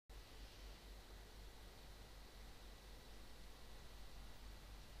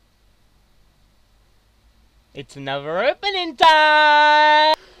It's another opening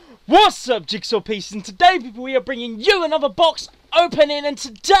time! What's up, Jigsaw pieces? And today, people, we are bringing you another box opening, and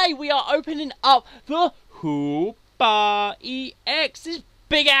today we are opening up the Hoopa EX, this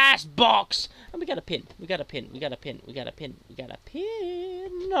big ass box. And we got a pin, we got a pin.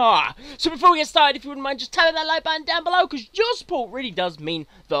 So before we get started, if you wouldn't mind just tapping that like button down below, because your support really does mean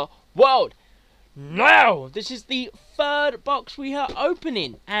the world. Now, this is the third box we are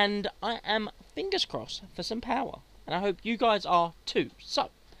opening, and I am fingers crossed for some power, and I hope you guys are too. So,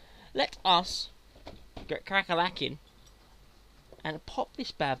 let us get crack-a-lacking and pop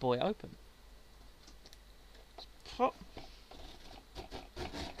this bad boy open. Pop.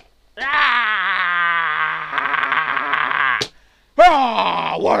 Ah,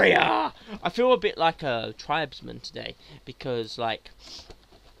 warrior! I feel a bit like a tribesman today, because, like,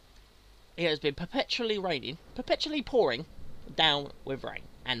 it has been perpetually raining, perpetually pouring down with rain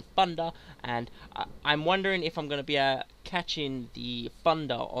and thunder, and I'm wondering if I'm going to be catching the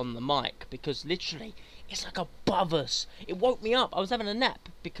thunder on the mic, because literally it's like above us. It woke me up. I was having a nap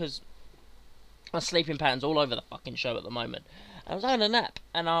because my sleeping pattern's all over the fucking show at the moment. I was having a nap,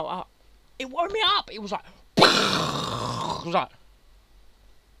 and it woke me up. It was like, it was like,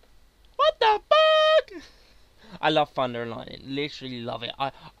 what the fuck? I love thunder and lightning. Literally love it.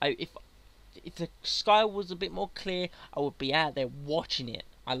 If the sky was a bit more clear, I would be out there watching it.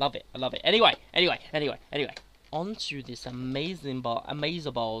 I love it. I love it. Anyway. On to this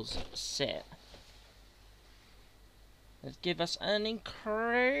Amazeballs set. Let's give us an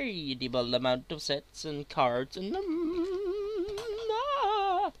incredible amount of sets and cards and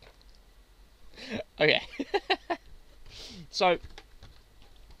okay. So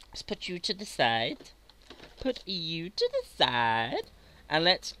let's put you to the side. Put you to the side, and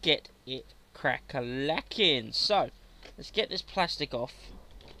let's get it crack-a-lacking. So let's get this plastic off.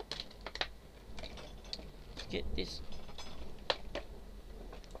 Let's get this.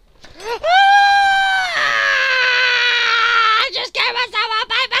 I just gave myself a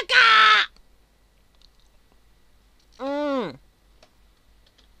paper cut.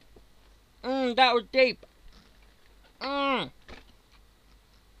 That was deep.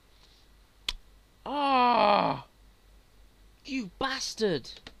 Ah, you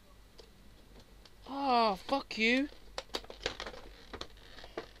bastard. Oh, fuck you.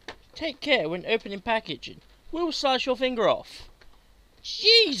 Take care when opening packaging. We'll slice your finger off.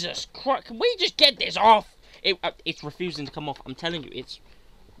 Jesus Christ, can we just get this off? It's refusing to come off. I'm telling you, it's...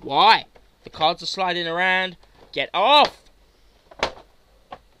 Why? The cards are sliding around. Get off!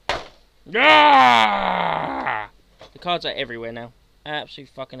 Ah! The cards are everywhere now.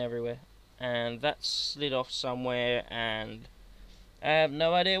 Absolutely fucking everywhere. And that slid off somewhere, and I have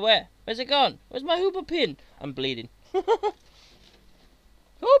no idea where. Where's it gone? Where's my Hoopa pin? I'm bleeding. Hoopa!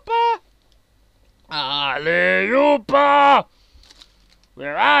 Ale Hoopa!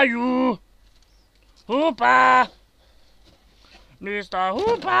 Where are you? Hoopa! Mr.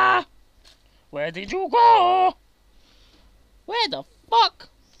 Hoopa! Where did you go? Where the fuck?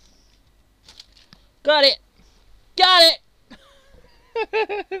 Got it! Got it!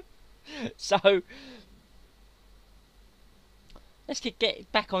 So, let's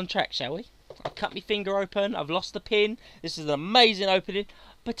get back on track, shall we? I've cut my finger open, I've lost the pin. This is an amazing opening.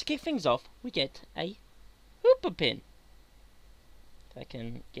 But to kick things off, we get a Hoopa pin. If I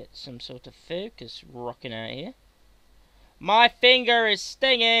can get some sort of focus rocking out here. My finger is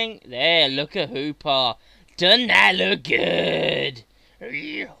stinging. There, look at Hoopa. Doesn't that look good?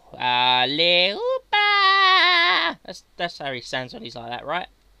 Ale Hoopa! That's how he sounds when he's like that, right?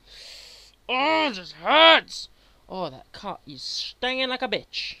 Oh, this hurts! Oh, that cut is stinging like a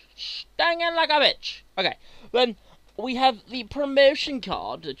bitch. Stinging like a bitch. Okay, then we have the promotion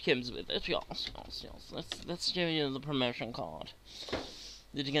card that comes with it. Yes. Let's show you the promotion card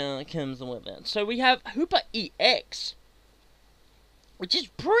that comes with it. So we have Hoopa EX, which is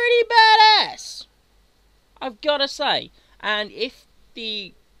pretty badass, I've got to say. And if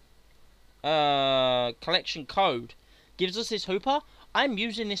the collection code gives us this Hoopa, I'm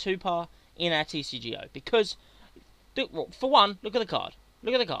using this Hoopa in our TCGO, because, for one, look at the card.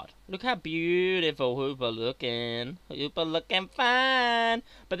 Look at the card. Look how beautiful Hoopa looking. Hoopa looking fine.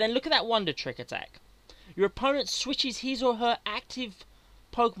 But then look at that Wonder Trick attack. Your opponent switches his or her active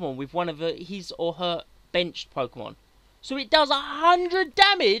Pokemon with one of his or her benched Pokemon. So it does 100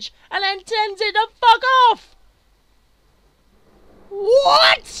 damage and then sends it the fuck off.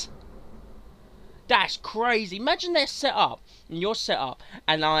 What? That's crazy. Imagine they're set up, and you're set up,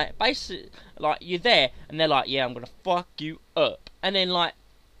 and like basically like you're there, and they're like, yeah, I'm gonna fuck you up, and then like,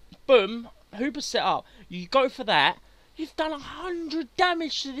 boom, Hoopa's set up. You go for that. You've done 100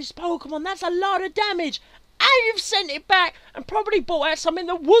 damage to this Pokemon. That's a lot of damage, and you've sent it back and probably bought out something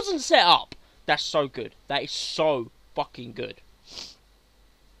that wasn't set up. That's so good. That is so fucking good.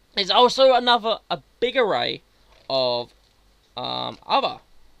 There's also a big array of other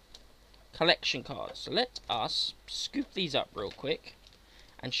collection cards. So let us scoop these up real quick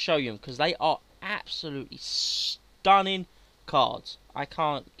and show you them, because they are absolutely stunning cards. I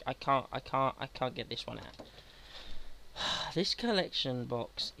can't get this one out. This collection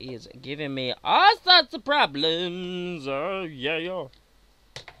box is giving me all sorts of problems. Oh yeah.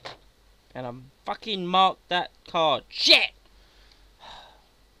 And I'm fucking marked that card. Shit!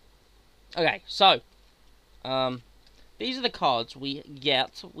 Okay, so these are the cards we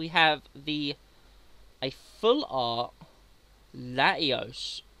get. We have a full art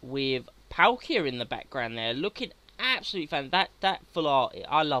Latios with Palkia in the background there, looking absolutely fantastic. That full art,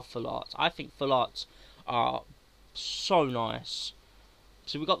 I love full arts. I think full arts are so nice.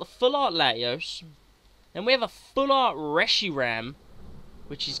 So we got the full art Latios, then we have a full art Reshiram,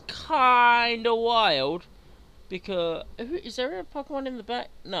 which is kind of wild, because is there a Pokemon in the back?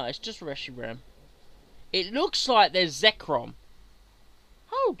 No, it's just Reshiram. It looks like there's Zekrom.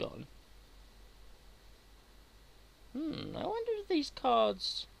 Hold on. I wonder if these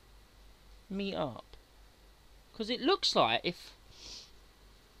cards meet up, because it looks like if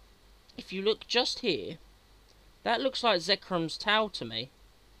you look just here, that looks like Zekrom's tail to me.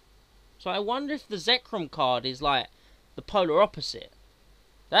 So I wonder if the Zekrom card is like the polar opposite.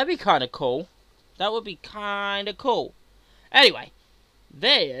 That'd be kind of cool. That would be kind of cool. Anyway,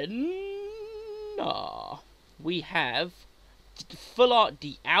 then we have full art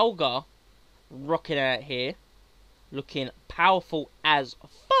Dialga rocking out here, looking powerful as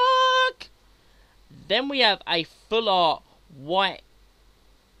fuck. Then we have a full art white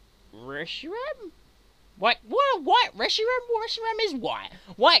Reshiram. White Reshiram? Reshiram is white.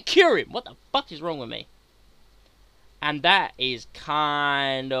 White Kyurem. What the fuck is wrong with me? And that is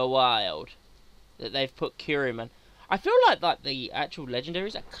kinda wild that they've put Kyurem in. I feel like the actual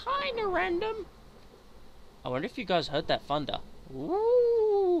legendaries are kinda random. I wonder if you guys heard that thunder.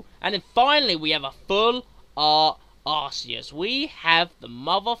 Ooh. And then finally we have a full art Arceus. We have the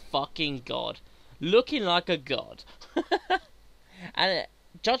motherfucking god. Looking like a god. And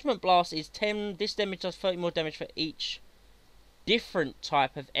Judgment Blast is 10. This damage does 30 more damage for each different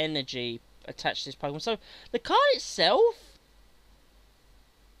type of energy attached to this Pokemon. So the card itself,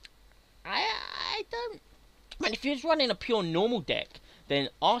 I don't. Man, if you're just running a pure normal deck, then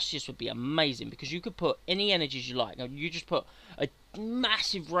Arceus would be amazing, because you could put any energies you like. You just put a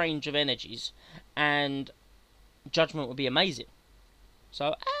massive range of energies, and Judgment would be amazing.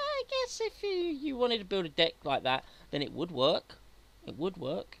 So I guess if you wanted to build a deck like that, then it would work. It would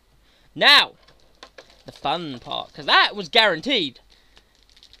work. Now, the fun part, because that was guaranteed.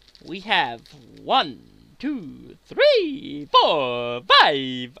 We have 1, 2, 3, 4,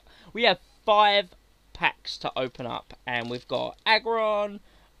 5. We have 5 packs to open up, and we've got Aggron,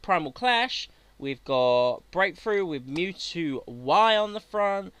 Primal Clash, we've got Breakthrough with Mewtwo Y on the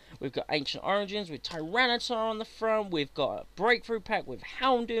front, we've got Ancient Origins with Tyranitar on the front, we've got a Breakthrough pack with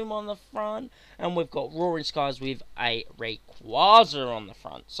Houndoom on the front, and we've got Roaring Skies with a Rayquaza on the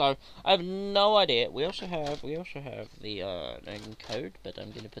front. So I have no idea. We also have the name code, but I'm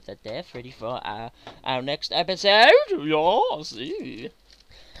going to put that there, ready for our next episode. Yeah, see.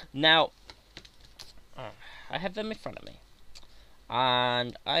 Now, I have them in front of me,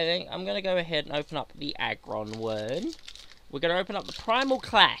 and I think I'm going to go ahead and open up the Aggron one. We're going to open up the Primal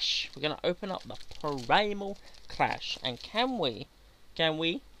Clash. We're going to open up the Primal Clash. And can we?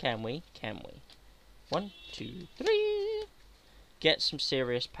 1, 2, 3. Get some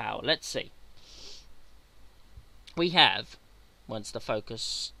serious power. Let's see. We have, once the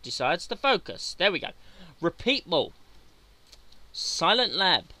focus decides to focus, there we go. Repeat Ball, Silent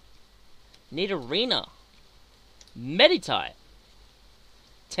Lab, Nidorina, Meditite,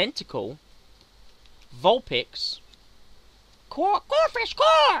 Tentacle, Vulpix, Corfish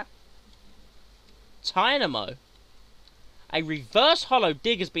Core, Tynamo. A reverse holo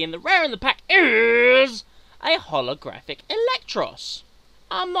Diggers being the rare in the pack is a holographic Electros.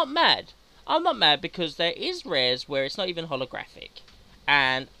 I'm not mad. I'm not mad, because there is rares where it's not even holographic.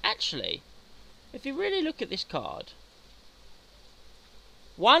 And actually, if you really look at this card,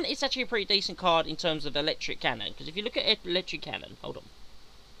 one, it's actually a pretty decent card in terms of Electric Cannon. Because if you look at Electric Cannon, hold on.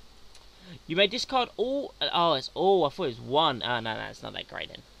 You may discard all. Oh, it's all. I thought it was one. Oh, no, it's not that great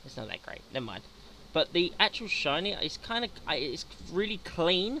then. It's not that great. Never mind. But the actual shiny is kind of. It's really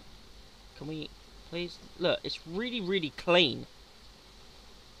clean. Can we please look? It's really clean.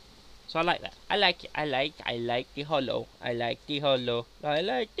 So I like that. I like it. I like the holo. I like the holo. I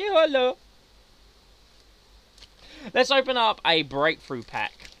like the holo. Let's open up a breakthrough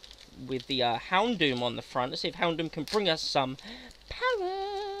pack with the Houndoom on the front. Let's see if Houndoom can bring us some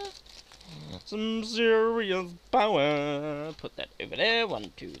power. Some serious power. Put that over there.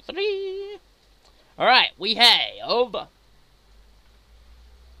 1, 2, 3. Alright, we have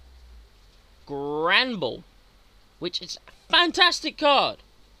Granbull, which is a fantastic card.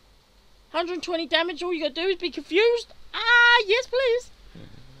 120 damage, all you gotta do is be confused. Ah, yes please.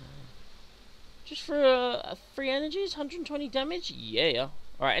 Just for 3 energies, 120 damage, yeah.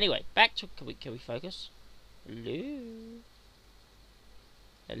 Alright, anyway, back to, can we focus? Hello?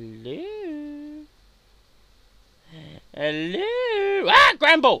 Hello? Hello? Ah,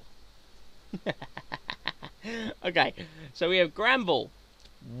 Granbull! Okay, so we have Granbull.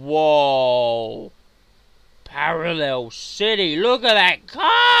 Whoa! Parallel City, look at that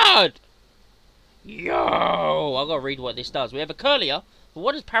card! Yo! I've got to read what this does. We have a Curlier, but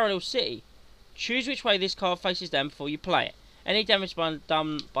what is Parallel City? Choose which way this card faces down before you play it. Any damage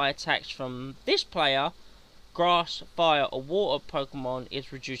done by attacks from this player, grass, fire, or water Pokemon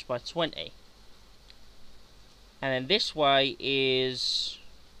is reduced by 20. And then this way is...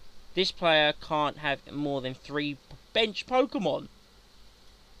 this player can't have more than 3 bench Pokemon.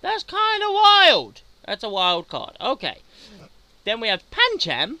 That's kind of wild. That's a wild card. Okay. Then we have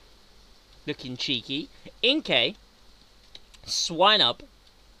Pancham, looking cheeky. Inkay, Swinub,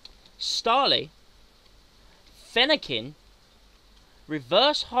 Starly, Fennekin,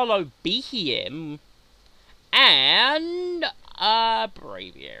 Reverse Hollow Behem, and a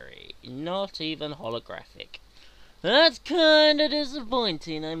Braviary. Not even holographic. That's kind of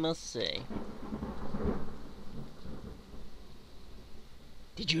disappointing, I must say.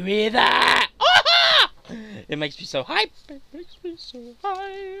 Did you hear that? Ah! It makes me so hype. It makes me so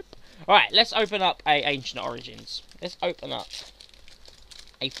hype. Alright, let's open up a Ancient Origins. Let's open up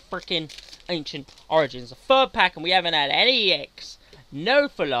a freaking Ancient Origins. A 3rd pack, and we haven't had any EX. No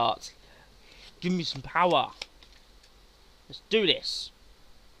full art. Give me some power. Let's do this.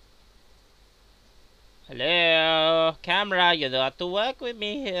 Hello, camera. You don't have to work with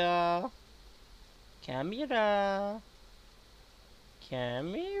me here. Camera.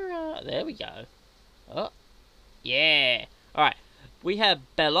 Camera. There we go. Oh, yeah. Alright, we have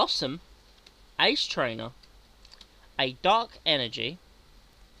Bellossom, Ace Trainer, a Dark Energy,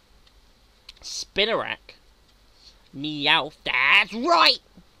 Spinarak, Meowth, that's right!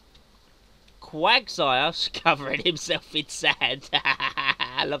 Quagsire covering himself in sand.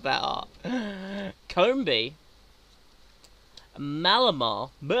 I love that art. Combee,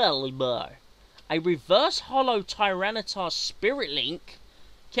 Malamar, a Reverse Hollow Tyranitar Spirit Link.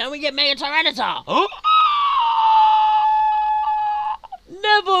 Can we get Mega Tyranitar? Oh!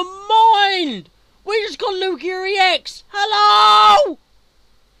 Never mind! We just got Lugia EX! Hello!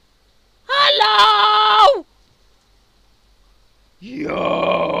 Hello!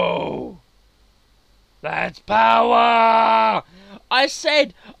 Yo! That's power! I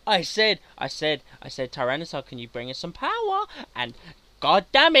said, Tyranitar, can you bring us some power? And god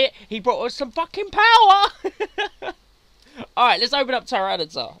damn it, he brought us some fucking power! Alright, let's open up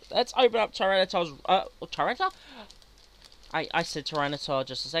Tyranitar. Let's open up Tyranitar's... Tyranitar? I said Tyranitar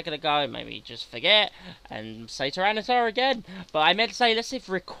just a second ago, maybe just forget, and say Tyranitar again. But I meant to say, let's see if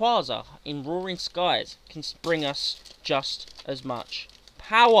Rayquaza in Roaring Skies can bring us just as much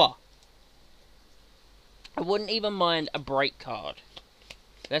power. I wouldn't even mind a break card.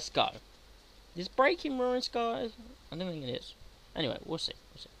 Let's go. Is break in Roaring Skies? I don't think it is. Anyway, we'll see.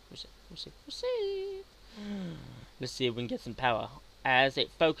 We'll see. Let's see if we can get some power. As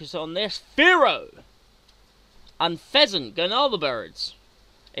it focuses on this, Fearow, Unpheasant, Birds,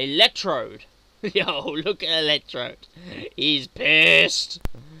 Electrode. Yo, look at Electrode. He's pissed.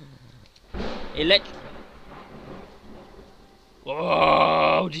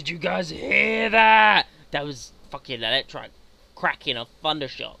 Whoa, did you guys hear that? That was fucking Electrode cracking a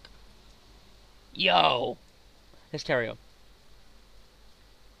Thundershock. Yo. Let's carry on.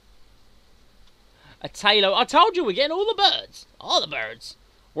 A Taillow. I told you we're getting all the birds. All the birds.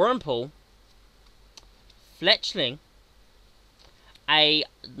 Wurmple. Fletchling. A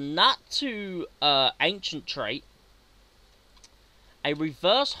Natu Ancient Trait. A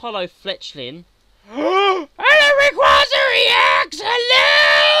Reverse Hollow Fletchling. And a Rayquaza EX!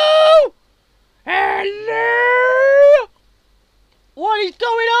 Hello! Hello! What is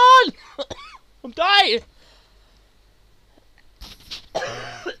going on? I'm dying.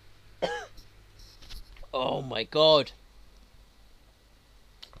 Oh my god.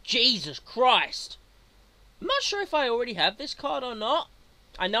 Jesus Christ. I'm not sure if I already have this card or not.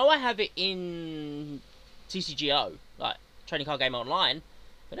 I know I have it in TCGO, like Trading Card Game Online.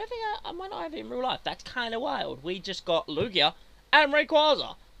 But I think I might not have it in real life. That's kind of wild. We just got Lugia and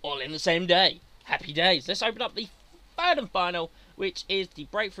Rayquaza all in the same day. Happy days. Let's open up the third and final, which is the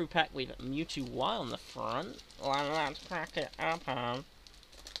breakthrough pack with Mewtwo Y on the front. Let's crack it open.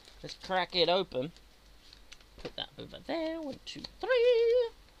 Let's crack it open. Put that over there. 1, 2, 3.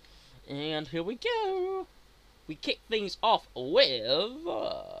 And here we go. We kick things off with...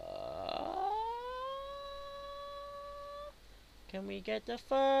 can we get the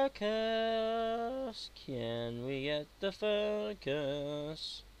focus? Can we get the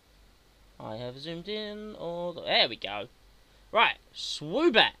focus? I have zoomed in all the... there we go. Right,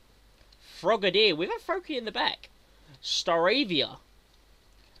 Swoobat. Frogadier with a Froakie in the back. Staravia.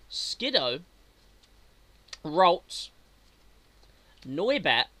 Skiddo. Ralts.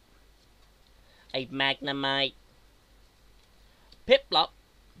 Noibat. A Magnemite. Piplup.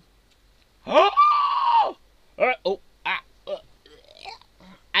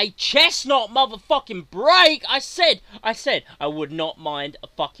 A Chestnut motherfucking break! I said I would not mind a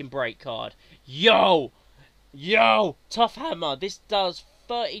fucking break card. Yo! Tough Hammer. This does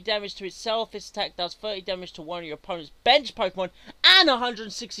 30 damage to itself. This attack does 30 damage to one of your opponent's bench Pokemon and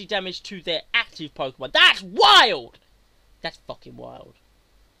 160 damage to their active Pokemon. That's wild! That's fucking wild.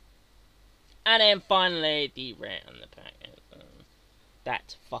 And then finally, the rare on the pack.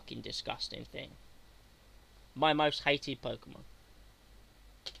 That fucking disgusting thing. My most hated Pokemon.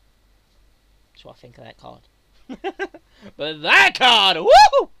 That's what I think of that card. But that card,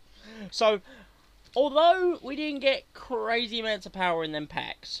 woo! So, although we didn't get crazy amounts of power in them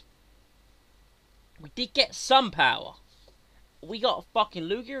packs, we did get some power. We got a fucking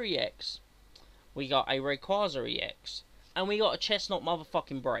Lugia EX. We got a Rayquaza EX. And we got a Chestnut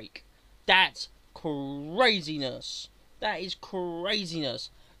motherfucking break. That's craziness. That is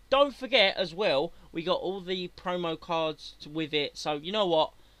craziness. Don't forget as well, we got all the promo cards with it. So, you know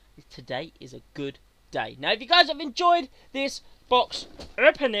what? Today is a good day. Now, if you guys have enjoyed this box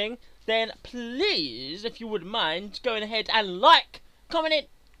opening, then please, if you wouldn't mind, going ahead and like, comment,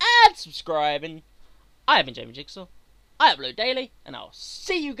 and subscribe. And I have been Jamie Jigsaw. I upload daily, and I'll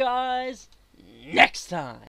see you guys next time.